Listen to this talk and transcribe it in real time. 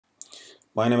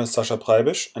My name is Sascha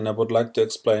Preibisch and I would like to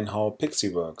explain how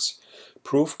PKCE works,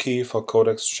 proof key for code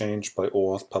exchange by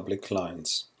OAuth public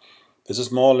clients. This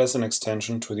is more or less an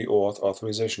extension to the OAuth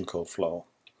authorization code flow.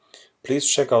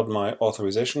 Please check out my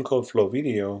authorization code flow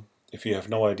video if you have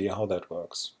no idea how that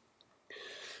works.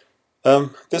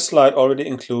 This slide already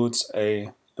includes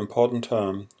an important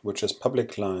term, which is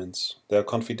public clients. They are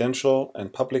confidential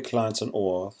and public clients in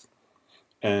OAuth.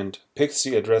 And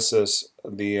PKCE addresses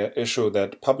the issue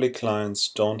that public clients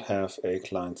don't have a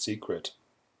client secret.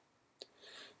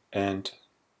 And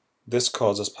this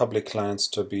causes public clients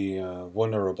to be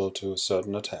vulnerable to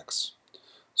certain attacks.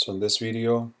 So in this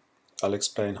video, I'll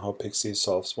explain how PKCE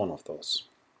solves one of those.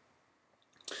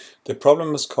 The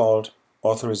problem is called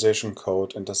authorization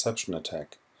code interception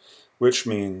attack, which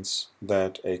means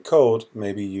that a code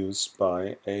may be used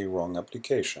by a wrong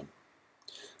application.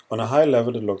 On a high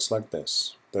level, it looks like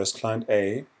this. There's client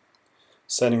A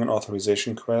sending an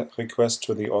authorization request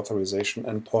to the authorization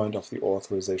endpoint of the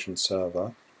authorization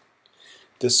server.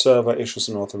 This server issues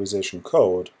an authorization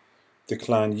code. The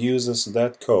client uses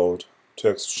that code to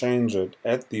exchange it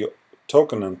at the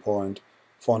token endpoint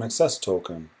for an access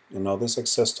token. And now this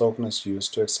access token is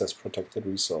used to access protected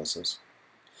resources.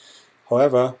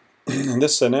 However, in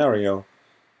this scenario,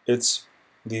 it's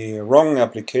the wrong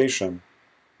application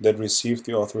that received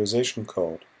the authorization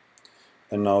code.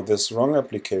 And now this wrong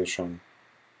application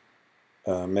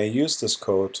may use this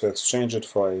code to exchange it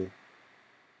for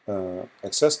a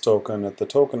access token at the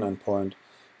token endpoint,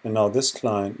 and now this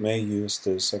client may use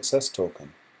this access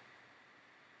token.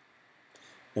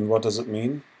 And what does it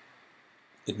mean?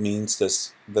 It means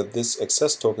that this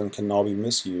access token can now be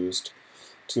misused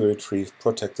to retrieve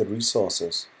protected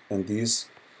resources. And these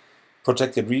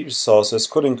protected resources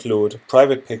could include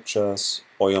private pictures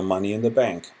or your money in the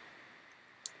bank.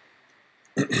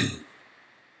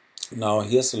 Now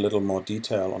here's a little more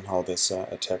detail on how this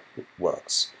attack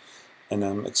works. And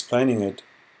I'm explaining it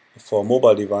for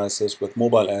mobile devices with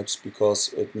mobile apps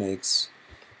because it makes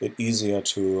it easier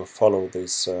to follow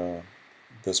this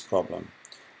problem.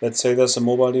 Let's say there's a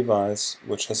mobile device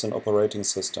which has an operating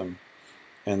system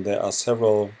and there are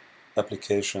several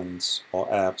applications or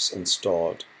apps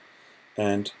installed.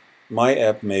 And my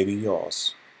app may be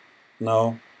yours.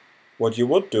 Now, what you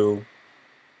would do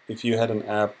if you had an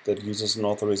app that uses an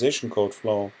authorization code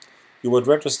flow, you would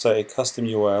register a custom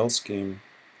URL scheme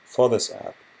for this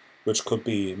app, which could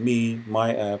be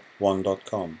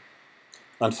myapp1.com.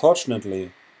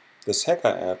 Unfortunately, this hacker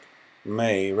app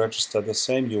may register the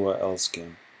same URL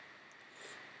scheme,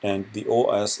 and the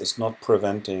OS is not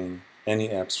preventing any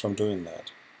apps from doing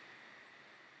that.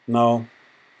 Now,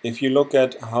 if you look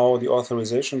at how the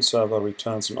authorization server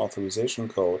returns an authorization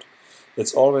code,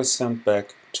 it's always sent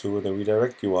back to the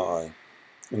redirect URI.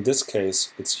 In this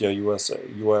case, it's your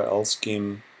URL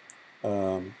scheme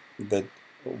that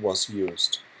was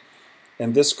used.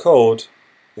 And this code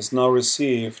is now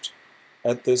received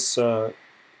at this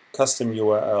custom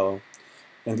URL,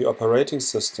 and the operating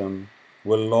system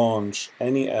will launch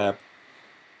any app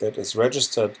that is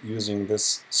registered using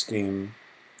this scheme,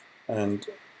 and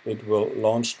it will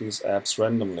launch these apps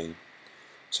randomly.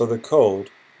 So the code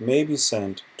may be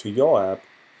sent to your app,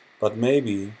 but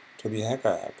maybe to the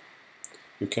hacker app.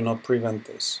 You cannot prevent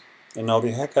this. And now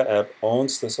the hacker app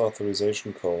owns this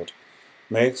authorization code,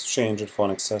 may exchange it for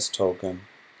an access token,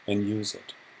 and use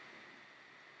it.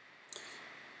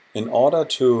 In order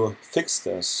to fix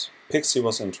this, PKCE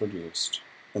was introduced,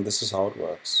 and this is how it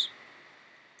works.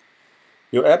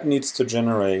 Your app needs to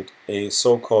generate a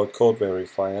so-called code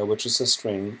verifier, which is a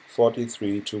string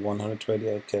 43 to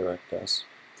 128 characters.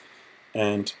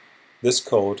 And this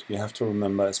code, you have to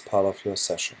remember, is part of your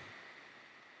session.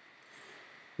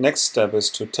 Next step is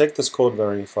to take this code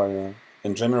verifier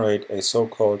and generate a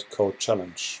so-called code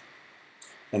challenge.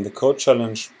 And the code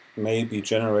challenge may be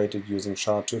generated using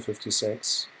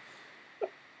SHA-256,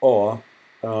 or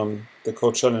the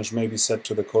code challenge may be set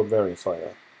to the code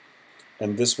verifier.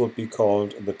 And this would be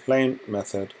called the plain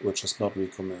method, which is not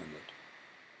recommended.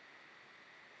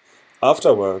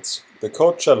 Afterwards, the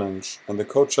code challenge and the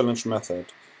code challenge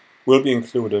method will be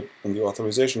included in the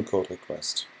authorization code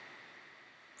request.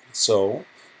 So,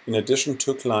 in addition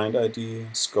to client ID,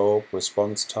 scope,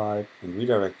 response type, and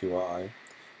redirect URI,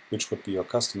 which would be your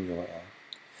custom URL,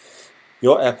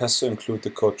 your app has to include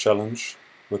the code challenge,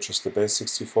 which is the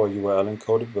base64 URL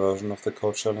encoded version of the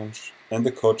code challenge, and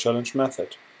the code challenge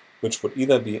method, which would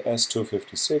either be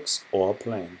S256 or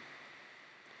plain.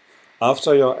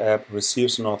 After your app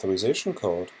receives an authorization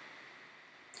code,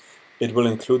 it will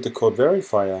include the code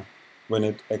verifier when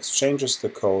it exchanges the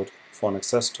code for an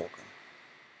access token.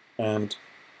 And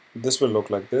this will look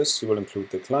like this. You will include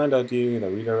the client ID, the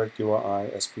redirect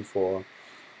URI as before,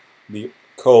 the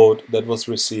code that was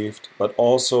received, but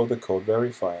also the code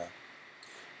verifier.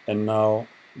 And now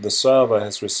the server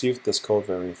has received this code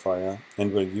verifier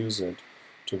and will use it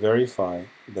to verify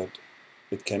that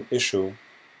it can issue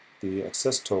the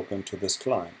access token to this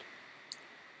client.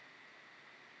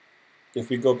 If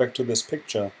we go back to this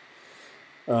picture,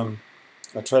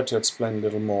 I tried to explain a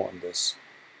little more on this.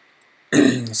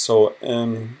 So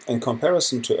in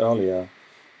comparison to earlier,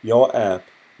 your app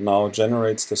now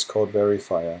generates this code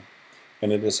verifier,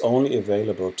 and it is only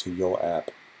available to your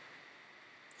app.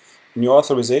 In your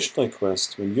authorization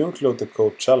request, when you include the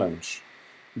code challenge,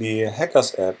 the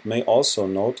hacker's app may also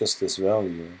notice this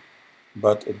value,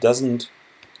 but it doesn't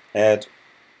add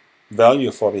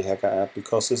value for the hacker app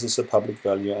because this is a public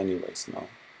value anyways now.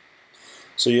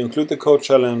 So you include the code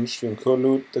challenge, you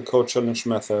include the code challenge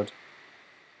method,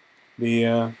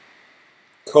 the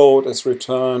code is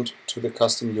returned to the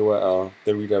custom URL,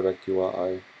 the redirect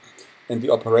URI, and the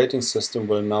operating system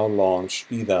will now launch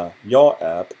either your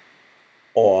app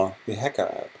or the hacker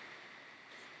app.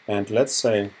 And let's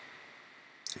say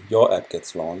your app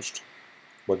gets launched.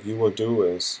 What you will do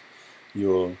is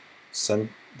you'll send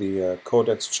the code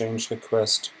exchange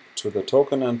request to the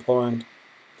token endpoint.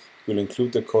 You'll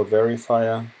include the code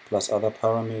verifier plus other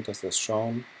parameters as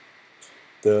shown.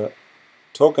 The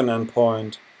token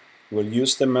endpoint will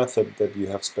use the method that you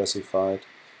have specified.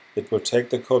 It will take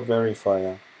the code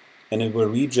verifier and it will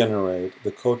regenerate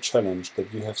the code challenge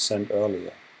that you have sent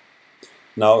earlier.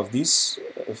 Now if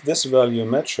this value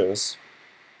matches,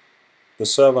 the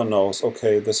server knows,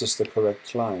 okay, this is the correct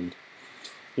client.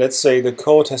 Let's say the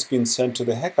code has been sent to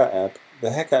the hacker app.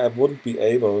 The hacker app wouldn't be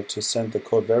able to send the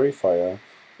code verifier.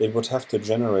 It would have to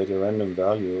generate a random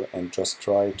value and just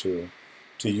try to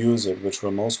use it, which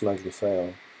will most likely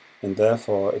fail. And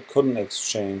therefore it couldn't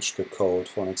exchange the code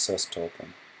for an access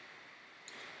token.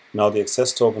 Now the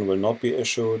access token will not be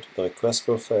issued, the request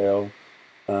will fail,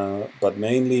 but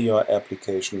mainly your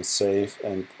application is safe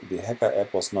and the hacker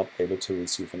app was not able to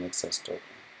receive an access token.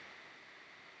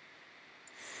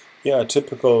 Yeah,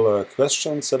 typical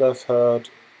questions that I've heard.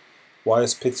 Why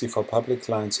is PKCE for public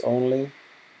clients only?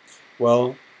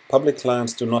 Well, public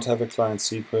clients do not have a client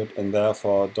secret and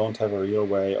therefore don't have a real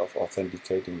way of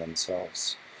authenticating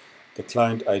themselves. The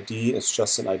client ID is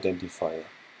just an identifier.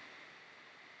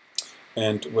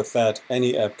 And with that,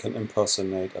 any app can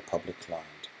impersonate a public client.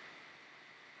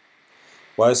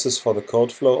 Why is this for the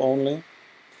code flow only?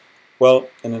 Well,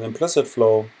 in an implicit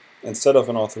flow, instead of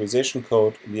an authorization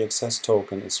code, the access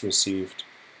token is received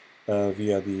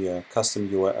via the custom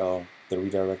URL, the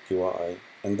redirect URI.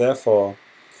 And therefore,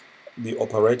 the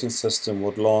operating system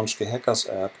would launch the hacker's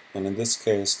app, and in this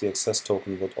case, the access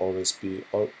token would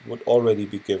already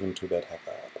be given to that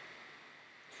hacker app.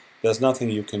 There's nothing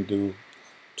you can do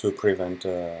to prevent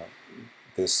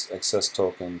this access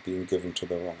token being given to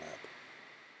the wrong app.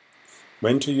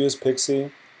 When to use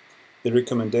PKCE? The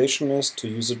recommendation is to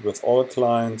use it with all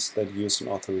clients that use an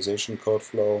authorization code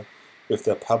flow. If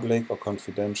they're public or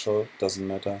confidential, doesn't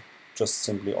matter, just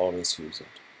simply always use it.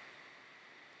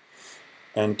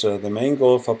 And the main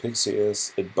goal for PKCE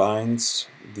is it binds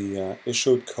the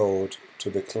issued code to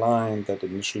the client that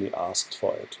initially asked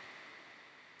for it.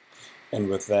 And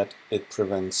with that, it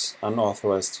prevents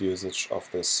unauthorized usage of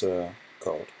this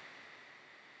code.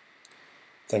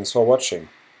 Thanks for watching.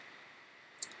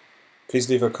 Please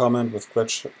leave a comment with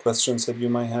questions that you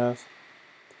may have.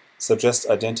 Suggest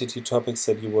identity topics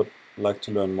that you would like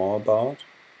to learn more about.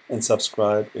 And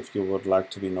subscribe if you would like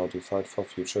to be notified for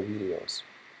future videos.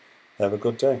 Have a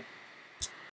good day.